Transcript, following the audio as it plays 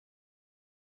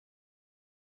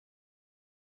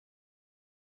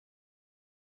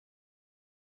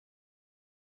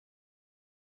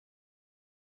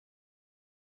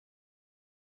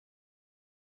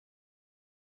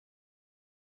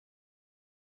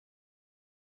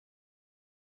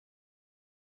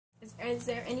Is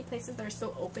there any places that are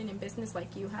still open in business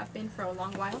like you have been for a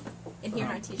long while in here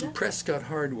in Artesia? Prescott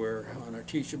Hardware on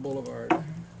Artesia Boulevard.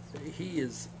 He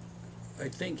is, I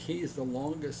think he is the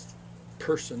longest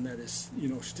person that is,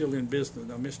 still in business.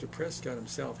 Now, Mr. Prescott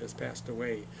himself has passed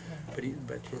away,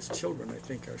 but his children, I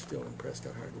think, are still in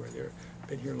Prescott Hardware. They've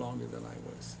been here longer than I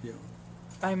was,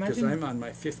 I imagine. Because I'm on my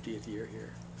 50th year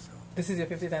here. So. This is your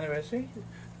 50th anniversary?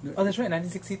 No, oh, that's right,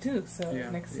 1962. So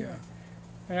next year.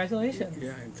 Congratulations.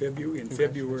 Yeah, in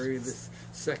February the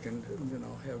 2nd,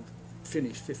 have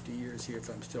finished 50 years here if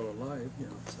I'm still alive,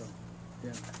 so,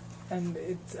 yeah. And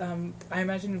it's, I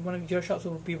imagine one of your shops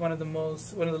will be one of the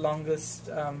longest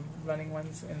running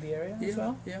ones in the area as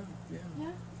well? Yeah.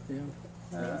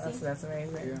 That's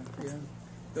amazing. Yeah.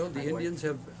 Well, the Indians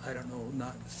have, I don't know,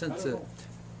 not since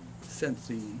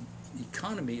the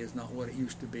economy is not what it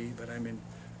used to be, but I mean,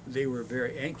 they were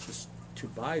very anxious to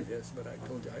buy this, but I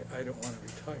told you I don't want to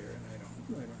retire, and I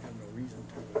don't have no reason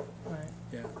to. Right.